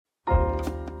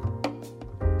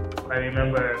I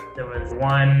remember there was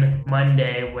one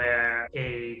Monday where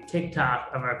a TikTok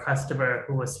of our customer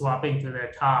who was swapping through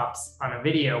their tops on a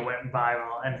video went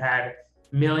viral and had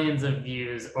millions of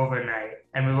views overnight.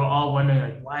 And we were all wondering,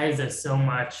 like, why is there so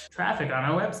much traffic on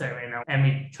our website right now? And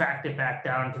we tracked it back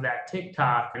down to that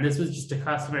TikTok. And this was just a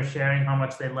customer sharing how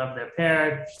much they love their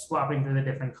pair, swapping through the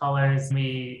different colors.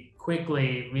 We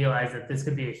quickly realized that this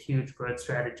could be a huge growth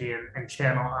strategy and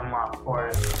channel unlock for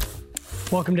us.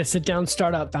 Welcome to Sit Down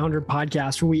Startup Founder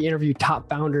Podcast, where we interview top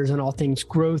founders on all things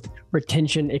growth,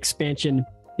 retention, expansion.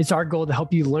 It's our goal to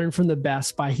help you learn from the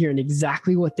best by hearing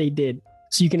exactly what they did,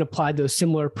 so you can apply those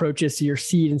similar approaches to your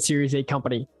seed and Series A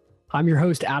company. I'm your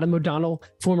host, Adam O'Donnell,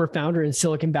 former founder in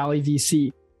Silicon Valley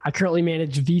VC. I currently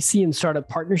manage VC and startup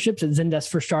partnerships at Zendesk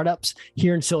for Startups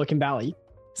here in Silicon Valley.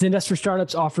 Zendesk for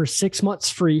Startups offers 6 months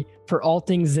free for all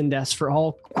things Zendesk for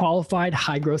all qualified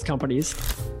high-growth companies.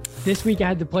 This week, I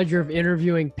had the pleasure of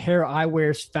interviewing Pair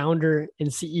Eyewear's founder and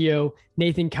CEO,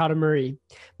 Nathan Kondamuri.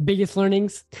 Biggest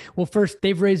learnings? Well, first,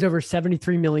 they've raised over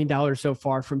 $73 million so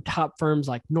far from top firms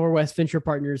like Norwest Venture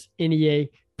Partners, NEA,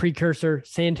 Precursor,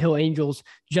 Sandhill Angels,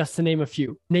 just to name a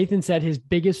few. Nathan said his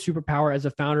biggest superpower as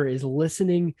a founder is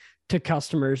listening to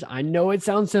customers. I know it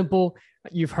sounds simple.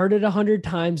 You've heard it 100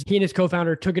 times. He and his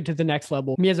co-founder took it to the next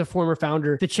level. Me as a former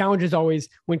founder, the challenge is always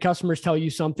when customers tell you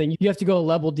something, you have to go a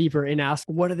level deeper and ask,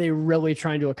 what are they really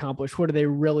trying to accomplish? What are they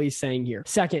really saying here?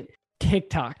 Second,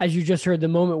 TikTok. As you just heard, the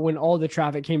moment when all the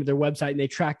traffic came to their website and they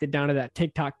tracked it down to that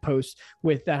TikTok post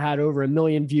that had over 1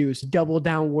 million views, double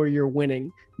down where you're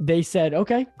winning. They said,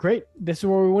 okay, great. This is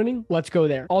where we're winning. Let's go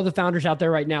there. All the founders out there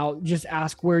right now, just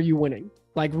ask, where are you winning?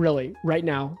 Like really, right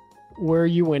now, where are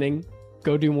you winning?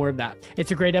 Go do more of that.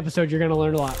 It's a great episode. You're going to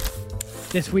learn a lot.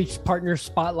 This week's partner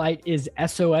spotlight is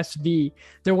SOSV.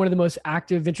 They're one of the most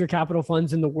active venture capital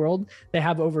funds in the world. They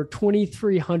have over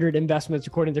 2,300 investments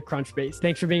according to Crunchbase.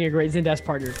 Thanks for being a great Zendesk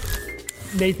partner.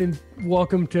 Nathan,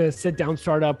 welcome to Sit Down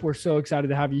Startup. We're so excited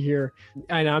to have you here.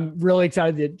 And I'm really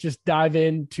excited to just dive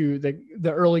into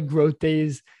the early growth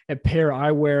days at Pair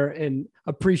Eyewear and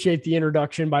appreciate the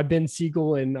introduction by Ben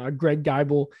Siegel and Greg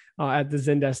Geibel at the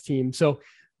Zendesk team. So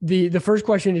the first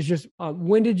question is just,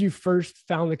 when did you first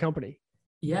found the company?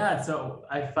 Yeah, so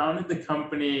I founded the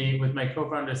company with my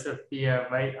co-founder, Sophia,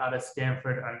 right out of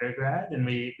Stanford undergrad. And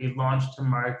we launched to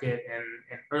market in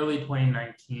early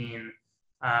 2019,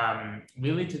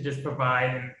 really to just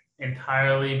provide an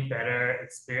entirely better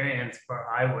experience for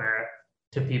eyewear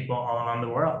to people all around the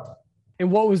world. And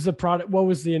what was the product? What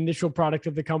was the initial product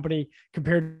of the company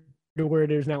compared to where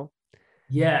it is now?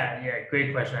 Yeah,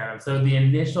 great question, Adam. So the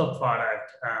initial product,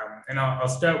 and I'll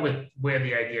start with where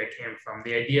the idea came from.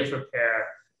 The idea for Pair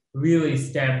really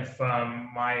stemmed from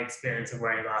my experience of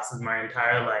wearing glasses my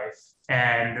entire life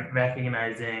and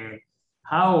recognizing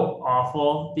how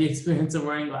awful the experience of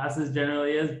wearing glasses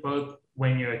generally is, both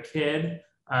when you're a kid,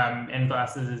 and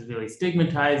glasses is really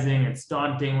stigmatizing and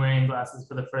daunting wearing glasses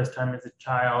for the first time as a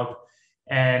child.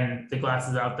 And the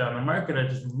glasses out there on the market are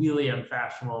just really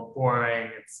unfashionable,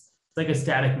 boring. It's like a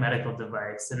static medical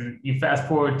device. And you fast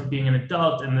forward to being an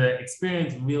adult and the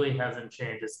experience really hasn't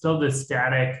changed. It's still this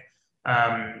static,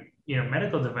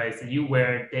 medical device that you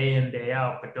wear day in, day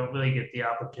out, but don't really get the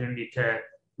opportunity to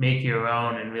make your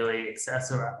own and really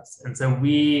accessorize. And so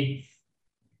we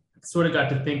sort of got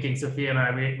to thinking, Sophia and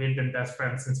I, we've been best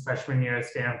friends since freshman year at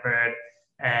Stanford.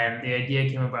 And the idea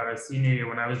came about our senior year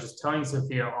when I was just telling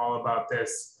Sophia all about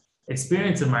this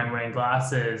experience of mine wearing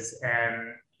glasses.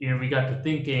 And we got to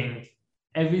thinking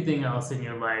everything else in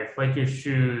your life, like your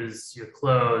shoes, your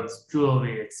clothes,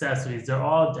 jewelry, accessories, they're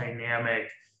all dynamic.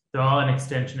 They're all an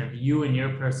extension of you and your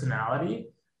personality,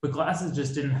 but glasses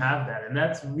just didn't have that. And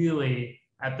that's really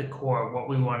at the core of what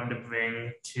we wanted to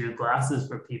bring to glasses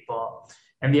for people.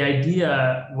 And the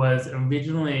idea was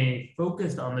originally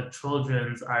focused on the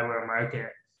children's eyewear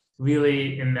market,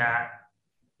 really in that,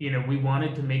 we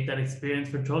wanted to make that experience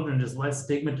for children just less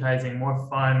stigmatizing, more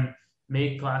fun,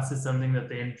 make glasses something that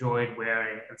they enjoyed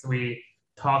wearing. And so we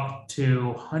talked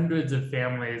to hundreds of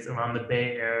families around the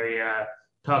Bay Area,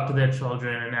 talked to their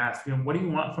children and asked, what do you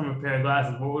want from a pair of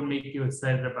glasses? What would make you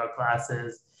excited about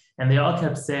glasses? And they all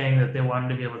kept saying that they wanted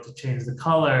to be able to change the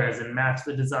colors and match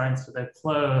the designs to their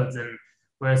clothes and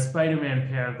wear a Spider-Man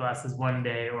pair of glasses one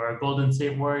day or a Golden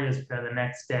State Warriors pair the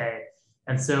next day.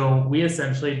 And so we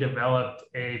essentially developed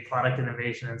a product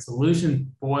innovation and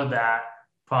solution for that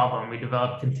problem. We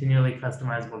developed continually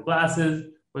customizable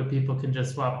glasses where people can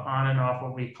just swap on and off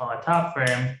what we call a top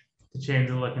frame to change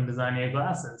the look and design of your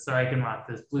glasses. So I can rock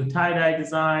this blue tie-dye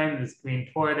design, this green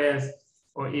tortoise,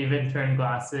 or even turn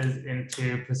glasses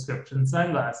into prescription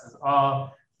sunglasses.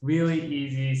 All really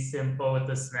easy, simple with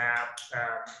the snap.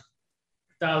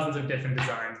 thousands of different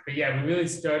designs. But yeah, we really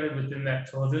started within that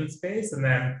children's space. And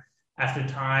then after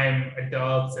time,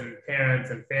 adults and parents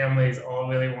and families all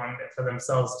really wanted it for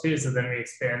themselves too. So then we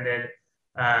expanded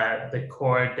the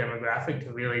core demographic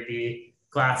to really be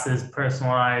glasses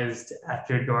personalized at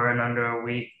your door in under a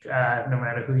week, no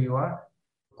matter who you are.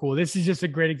 Cool. This is just a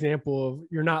great example of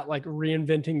you're not like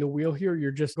reinventing the wheel here.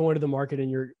 You're just going to the market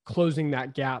and you're closing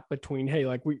that gap between, hey,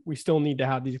 like we still need to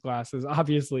have these glasses,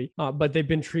 obviously, but they've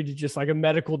been treated just like a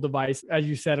medical device, as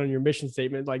you said on your mission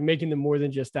statement, like making them more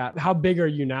than just that. How big are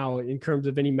you now in terms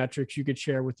of any metrics you could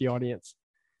share with the audience?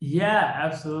 Yeah,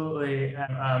 absolutely.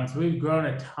 So we've grown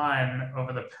a ton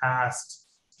over the past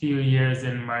few years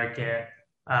in market.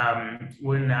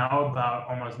 We're now about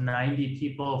almost 90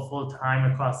 people full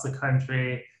time across the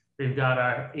country. We've got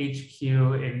our HQ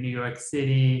in New York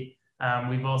City.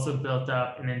 We've also built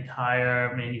up an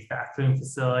entire manufacturing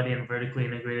facility and vertically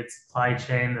integrated supply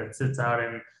chain that sits out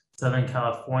in Southern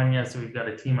California. So we've got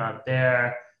a team out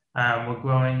there. We're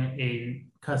growing a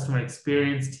customer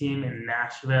experience team in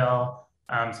Nashville.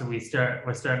 So we're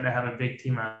starting to have a big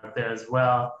team out there as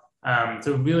well.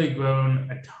 So we've really grown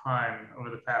a ton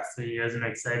over the past 3 years and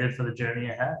excited for the journey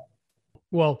ahead.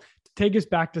 Well, take us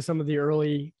back to some of the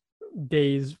early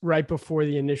days right before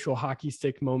the initial hockey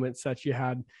stick moments that you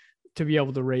had to be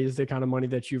able to raise the kind of money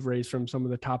that you've raised from some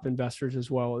of the top investors as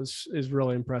well is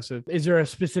really impressive. Is there a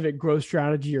specific growth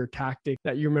strategy or tactic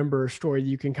that you remember, a story that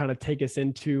you can kind of take us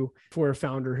into for a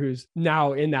founder who's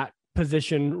now in that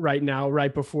position right now,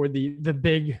 right before the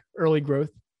big early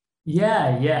growth?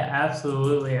 Yeah,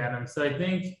 absolutely, Adam. So I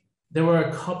think there were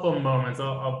a couple moments.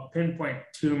 I'll pinpoint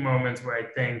two moments where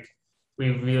I think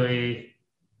we really,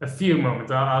 a few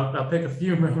moments. I'll pick a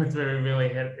few moments where we really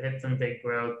hit some big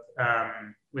growth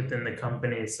within the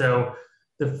company. So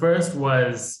the first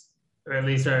was, or at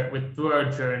least through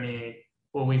our journey,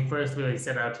 what we first really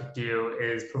set out to do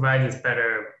is provide this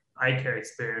better eye care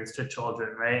experience to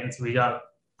children, right? And so we got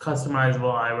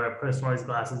customizable eyewear, personalized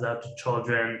glasses out to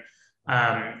children.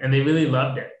 And they really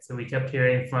loved it. So we kept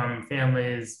hearing from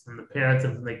families, from the parents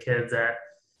and from the kids that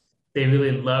they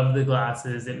really loved the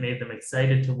glasses. It made them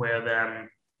excited to wear them.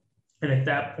 And at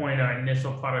that point, our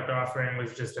initial product offering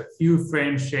was just a few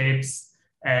frame shapes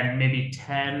and maybe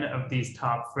 10 of these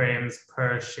top frames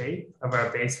per shape of our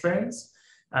base frames.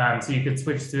 So you could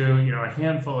switch through, a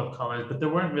handful of colors, but there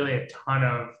weren't really a ton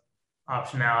of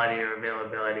optionality or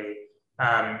availability.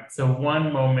 So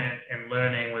one moment in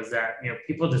learning was that,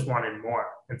 people just wanted more.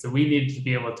 And so we needed to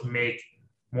be able to make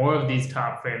more of these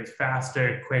top frames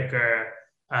faster, quicker.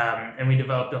 And we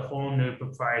developed a whole new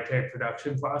proprietary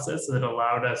production process that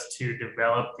allowed us to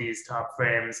develop these top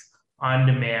frames on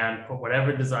demand, put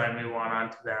whatever design we want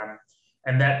onto them.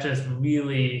 And that just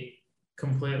really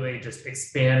completely just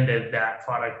expanded that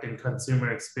product and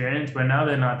consumer experience, where now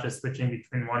they're not just switching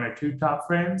between one or two top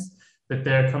frames, but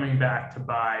they're coming back to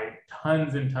buy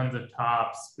tons and tons of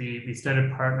tops. We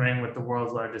started partnering with the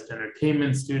world's largest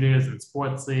entertainment studios and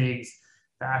sports leagues,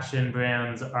 fashion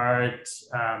brands, art,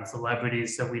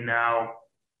 celebrities. So we now,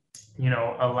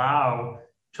 allow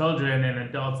children and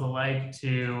adults alike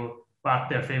to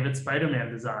rock their favorite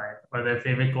Spider-Man design or their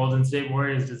favorite Golden State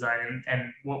Warriors design.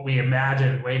 And what we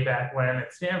imagined way back when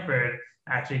at Stanford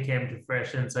actually came to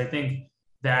fruition. So I think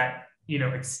that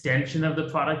extension of the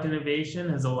product innovation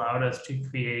has allowed us to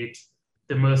create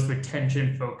the most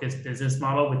retention-focused business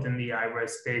model within the eyewear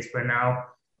space, where now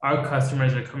our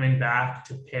customers are coming back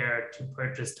to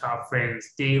purchase top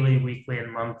frames daily, weekly,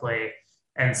 and monthly.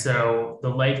 And so the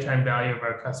lifetime value of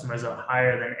our customers are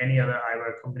higher than any other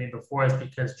eyewear company before us,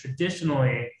 because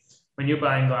traditionally, when you're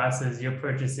buying glasses, you're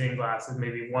purchasing glasses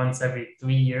maybe once every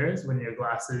 3 years when your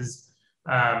glasses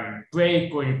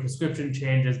break or your prescription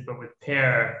changes. But with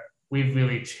Pair, we've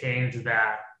really changed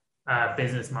that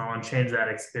business model and changed that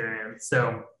experience.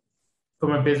 So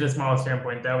from a business model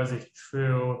standpoint, that was a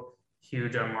true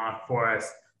huge unlock for us.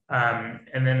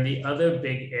 And then the other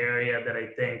big area that I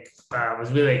think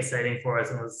was really exciting for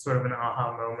us and was sort of an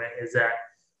aha moment is that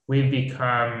we've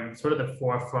become sort of the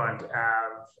forefront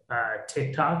of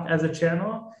TikTok as a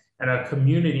channel, and our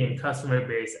community and customer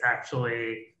base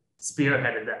actually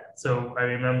spearheaded that. So I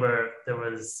remember there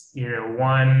was,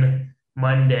 one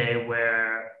Monday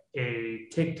where a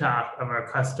TikTok of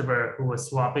our customer who was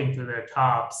swapping through their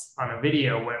tops on a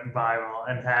video went viral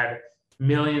and had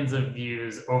millions of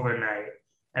views overnight.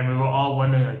 And we were all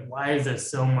wondering, like, why is there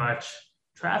so much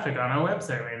traffic on our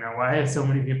website right now? Why are so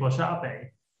many people shopping?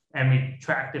 And we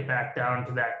tracked it back down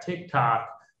to that TikTok.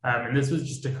 And this was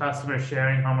just a customer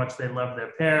sharing how much they love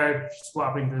their pair,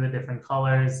 swapping through the different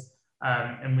colors.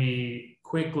 And we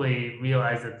quickly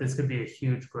realized that this could be a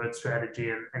huge growth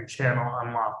strategy and channel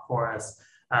unlock for us.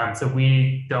 So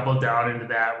we doubled down into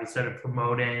that. We started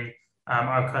promoting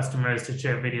our customers to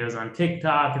share videos on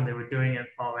TikTok, and they were doing it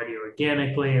already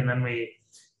organically. And then we,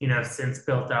 since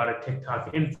built out a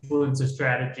TikTok influencer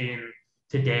strategy, and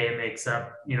today it makes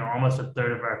up, almost a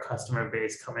third of our customer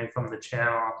base coming from the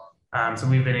channel. So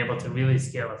we've been able to really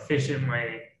scale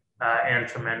efficiently and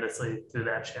tremendously through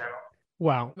that channel.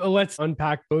 Wow. Well, let's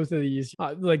unpack both of these.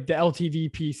 Like the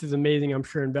LTV piece is amazing. I'm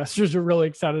sure investors are really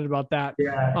excited about that.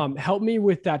 Yeah. Help me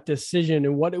with that decision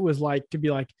and what it was like to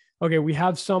be like, okay, we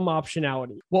have some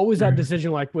optionality. What was that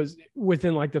decision like? Was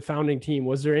within like the founding team?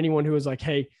 Was there anyone who was like,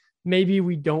 hey, maybe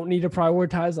we don't need to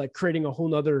prioritize like creating a whole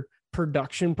nother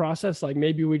production process? Like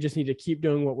maybe we just need to keep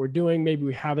doing what we're doing. Maybe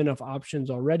we have enough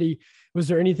options already. Was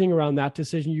there anything around that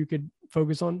decision you could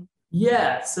focus on?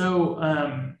 Yeah.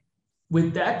 So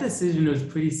with that decision, it was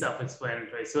pretty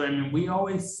self-explanatory. So, we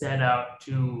always set out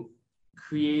to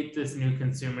create this new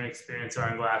consumer experience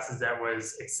around glasses that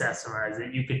was accessorized,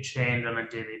 that you could change on a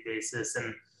daily basis.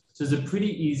 And so it's a pretty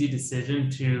easy decision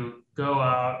to go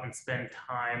out and spend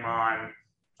time on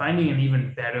finding an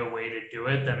even better way to do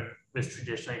it than was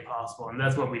traditionally possible. And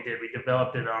that's what we did. We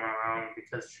developed it on our own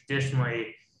because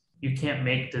traditionally you can't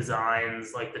make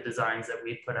designs like the designs that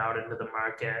we put out into the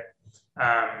market.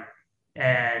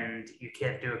 And you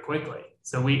can't do it quickly.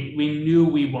 So we knew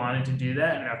we wanted to do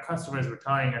that, and our customers were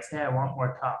telling us, hey, I want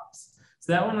more tops.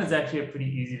 So that one was actually a pretty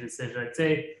easy decision. I'd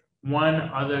say one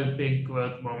other big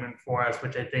growth moment for us,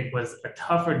 which I think was a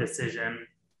tougher decision,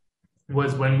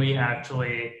 was when we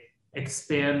actually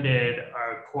expanded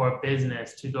our core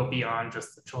business to go beyond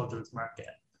just the children's market.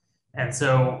 And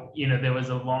so, there was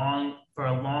for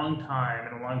a long time,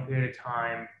 in a long period of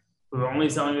time, we were only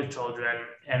selling to children,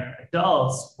 and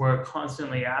adults were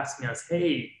constantly asking us,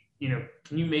 hey,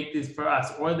 can you make these for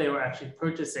us? Or they were actually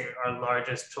purchasing our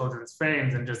largest children's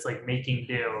frames and just like making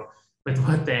do with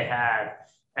what they had.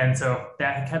 And so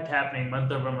that kept happening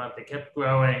month over month. It kept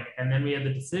growing. And then we had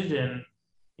the decision,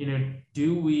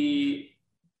 do we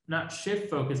not shift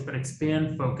focus, but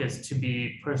expand focus to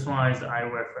be personalized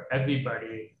eyewear for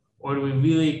everybody? Or do we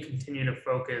really continue to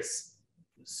focus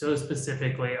so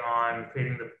specifically on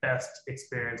creating the best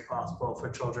experience possible for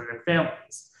children and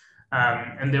families?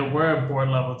 And there were board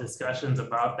level discussions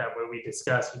about that where we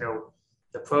discussed,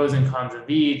 the pros and cons of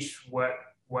each, what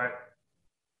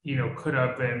could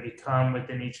our brand become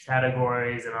within each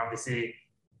categories. And obviously,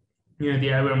 the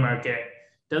eyewear market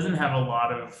doesn't have a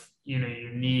lot of,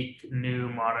 unique, new,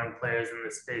 modern players in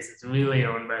this space. It's really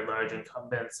owned by large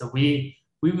incumbents. So we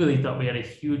really thought we had a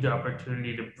huge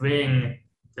opportunity to bring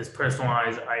this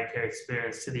personalized eye care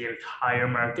experience to the entire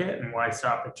market, and why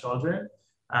stop at children?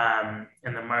 And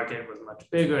the market was much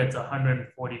bigger. It's a $140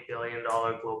 billion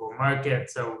global market.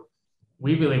 So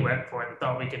we really went for it and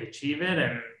thought we could achieve it.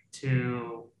 And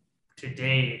to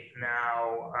date,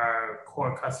 now our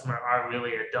core customer are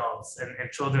really adults,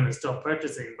 and children are still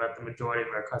purchasing, but the majority of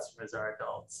our customers are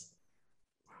adults.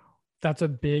 That's a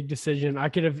big decision. I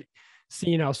could have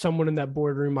seen how someone in that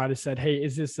boardroom might have said, hey,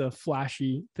 is this a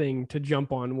flashy thing to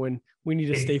jump on when we need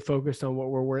to stay focused on what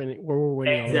we're winning?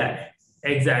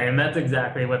 Exactly. And that's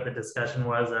exactly what the discussion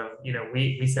was of,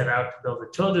 we set out to build a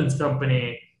children's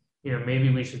company, maybe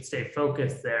we should stay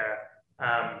focused there.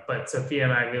 But Sophia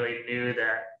and I really knew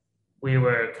that we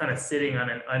were kind of sitting on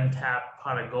an untapped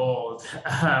pot of gold,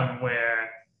 where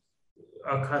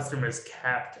our customers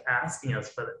kept asking us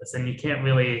for this. And you can't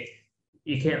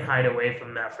hide away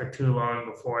from that for too long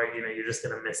before, you're just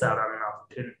going to miss out on an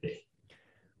opportunity.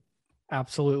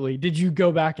 Absolutely. Did you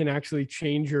go back and actually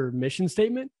change your mission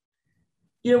statement?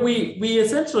 Yeah, we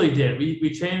essentially did. We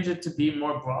changed it to be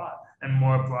more broad and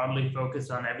more broadly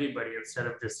focused on everybody instead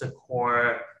of just a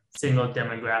core single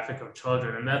demographic of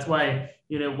children. And that's why,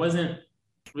 it wasn't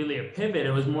really a pivot.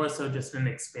 It was more so just an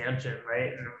expansion,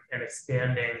 right? And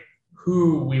expanding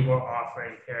who we were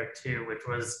offering pair to, which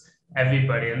was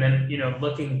everybody. And then,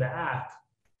 looking back,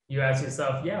 you ask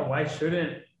yourself, yeah, why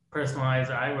shouldn't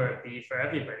personalized eyewear be for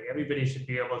everybody? Everybody should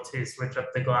be able to switch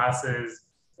up the glasses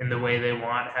in the way they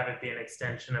want, have it be an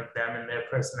extension of them and their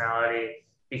personality,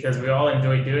 because we all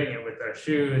enjoy doing it with our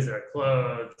shoes, our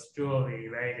clothes, jewelry,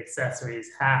 right?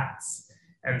 Accessories, hats.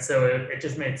 And so it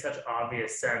just made such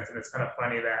obvious sense. And it's kind of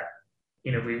funny that,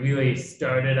 we really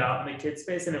started out in the kid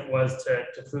space, and it was to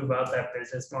prove out that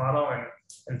business model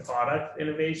and product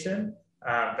innovation.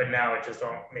 But now it just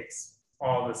makes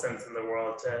all the sense in the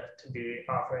world to be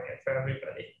offering it for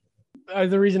everybody.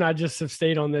 The reason I just have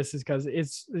stayed on this is because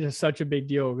it's just such a big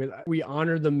deal. We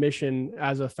honor the mission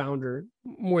as a founder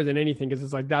more than anything, because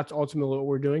it's like that's ultimately what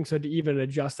we're doing. So to even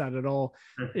adjust that at all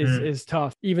is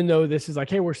tough. Even though this is like,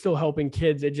 hey, we're still helping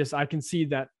kids. It just, I can see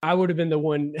that I would have been the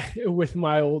one with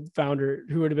my old founder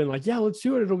who would have been like, yeah, let's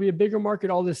do it. It'll be a bigger market,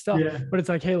 all this stuff. Yeah. But it's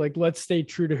like, hey, like, let's stay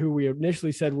true to who we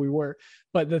initially said we were.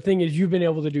 But the thing is, you've been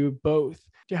able to do both.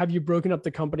 Have you broken up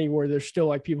the company where there's still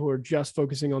like people who are just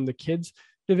focusing on the kids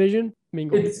division?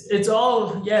 It's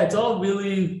all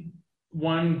really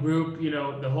one group.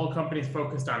 The whole company's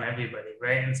focused on everybody,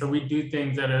 right? And so we do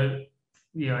things that are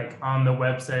like on the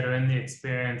website or in the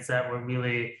experience that we're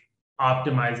really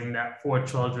optimizing that for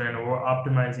children, or we're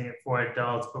optimizing it for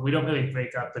adults, but we don't really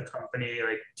break up the company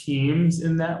like teams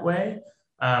in that way.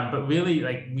 But really,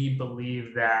 like, we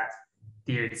believe that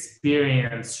the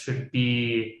experience should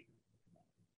be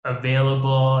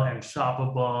available and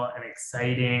shoppable and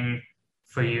exciting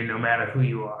for you, no matter who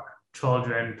you are,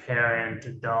 children, parent,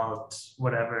 adult,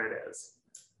 whatever it is.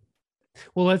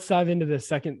 Well, let's dive into the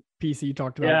second piece that you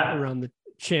talked about around the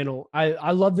channel.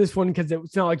 I love this one because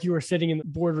it's not like you were sitting in the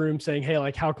boardroom saying, hey,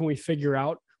 like, how can we figure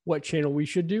out what channel we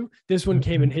should do? This one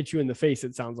came and hit you in the face,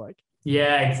 it sounds like.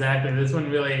 Yeah, exactly. This one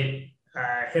really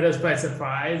hit us by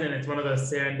surprise. And it's one of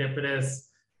those serendipitous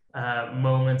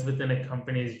moments within a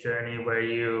company's journey where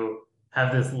you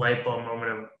have this light bulb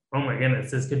moment of, oh my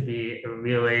goodness, this could be a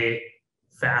really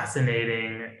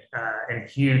fascinating and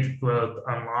huge growth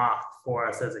unlock for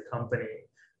us as a company.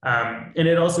 And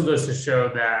it also goes to show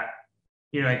that,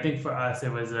 I think for us,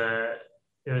 it was a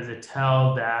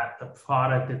tell that the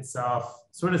product itself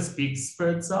sort of speaks for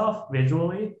itself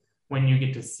visually when you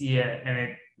get to see it. And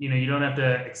it, you don't have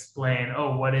to explain,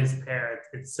 oh, what is Pair?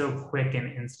 It's so quick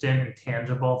and instant and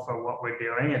tangible for what we're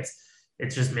doing.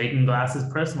 It's just making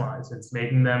glasses personalized. It's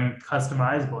making them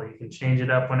customizable. You can change it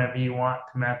up whenever you want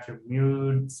to match your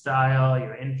mood, style,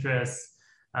 your interests,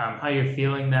 how you're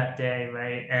feeling that day,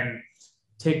 right? And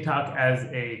TikTok as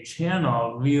a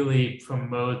channel really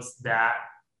promotes that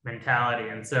mentality.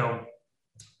 And so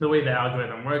the way the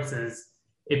algorithm works is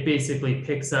it basically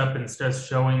picks up and starts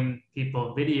showing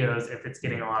people videos if it's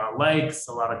getting a lot of likes,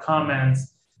 a lot of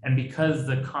comments. And because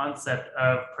the concept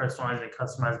of personalized and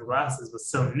customizable glasses was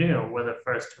so new, we're the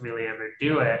first to really ever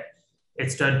do it,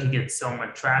 it started to get so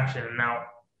much traction. And now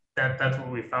that's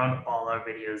what we found all our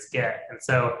videos get. And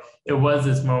so it was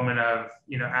this moment of,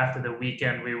 after the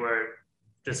weekend, we were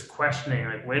just questioning,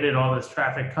 like, where did all this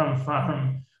traffic come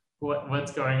from?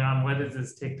 What's going on? What is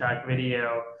this TikTok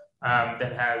video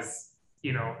that has,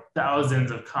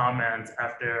 thousands of comments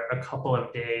after a couple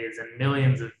of days and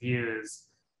millions of views?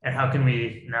 And how can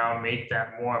we now make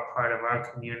that more part of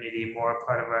our community, more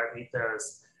part of our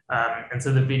ethos? And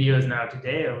so the videos now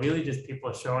today are really just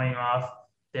people showing off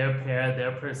their Pair,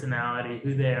 their personality,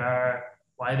 who they are,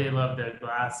 why they love their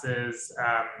glasses.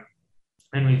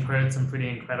 And we've heard some pretty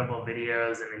incredible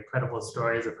videos and incredible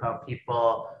stories of how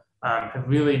people have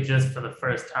really just for the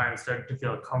first time started to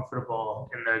feel comfortable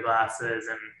in their glasses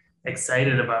and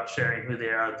excited about sharing who they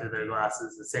are through their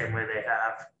glasses the same way they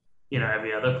have,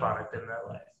 every other product in their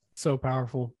life. So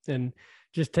powerful. And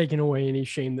just taking away any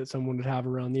shame that someone would have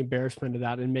around the embarrassment of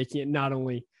that and making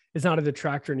it it's not a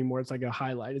detractor anymore. It's like a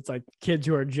highlight. It's like kids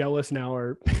who are jealous now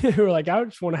or who are like, I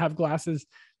just want to have glasses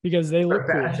because they look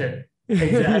cool.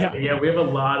 Exactly. Yeah, we have a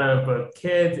lot of both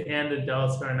kids and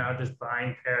adults who are now just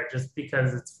buying Pair just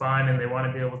because it's fun and they want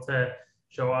to be able to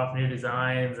show off new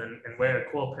designs and wear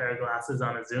a cool pair of glasses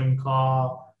on a Zoom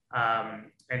call.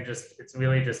 And it's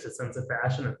really just a sense of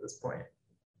fashion at this point.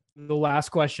 The last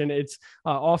question, it's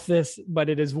off this, but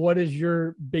it is, what is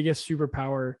your biggest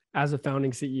superpower as a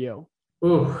founding CEO?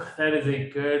 Ooh, that is a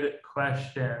good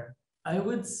question. I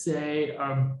would say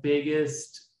my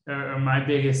biggest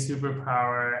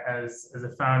superpower as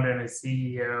a founder and a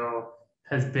CEO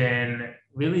has been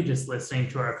really just listening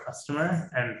to our customer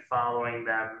and following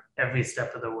them every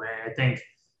step of the way. I think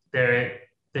there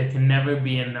can never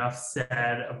be enough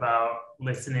said about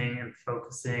listening and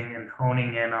focusing and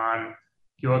honing in on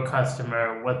your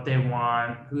customer, what they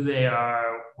want, who they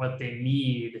are, what they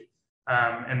need,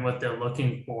 and what they're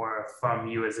looking for from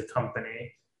you as a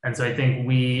company. And so I think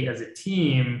we as a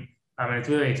team, and it's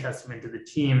really a testament to the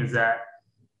team, is that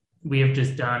we have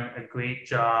just done a great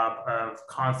job of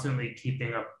constantly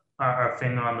keeping our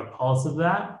finger on the pulse of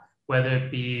that, whether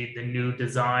it be the new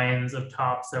designs of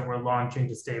tops that we're launching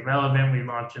to stay relevant. We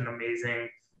launched an amazing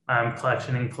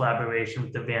collection in collaboration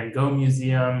with the Van Gogh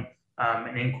Museum,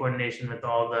 and in coordination with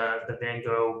all the Van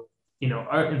Gogh,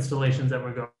 art installations that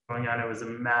were going on. It was a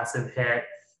massive hit.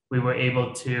 We were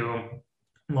able to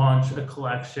launch a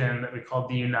collection that we called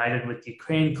the United with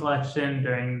Ukraine collection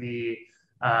during the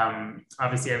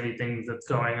Obviously, everything that's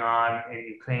going on in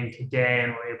Ukraine today,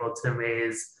 and we're able to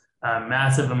raise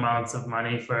massive amounts of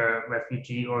money for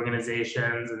refugee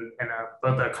organizations, and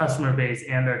both our customer base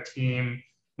and our team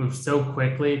move so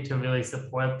quickly to really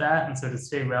support that. And so to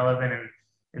stay relevant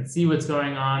and see what's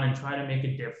going on and try to make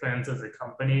a difference as a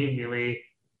company, really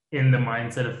in the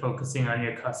mindset of focusing on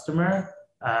your customer,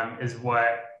 is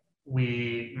what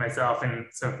myself and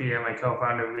Sophia, my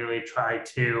co-founder, really try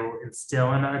to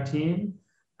instill in our team.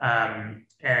 And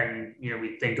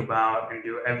we think about and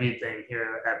do everything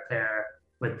here at Pair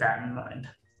with that in mind.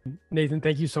 Nathan,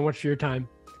 thank you so much for your time.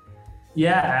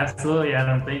 Yeah, absolutely,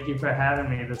 Adam. Thank you for having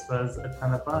me. This was a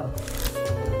ton of fun.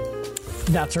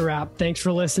 That's a wrap. Thanks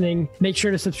for listening. Make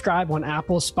sure to subscribe on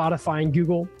Apple, Spotify, and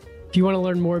Google. If you want to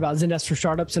learn more about Zendesk for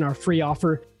Startups and our free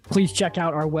offer, please check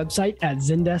out our website at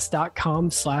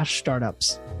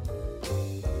zendesk.com/startups.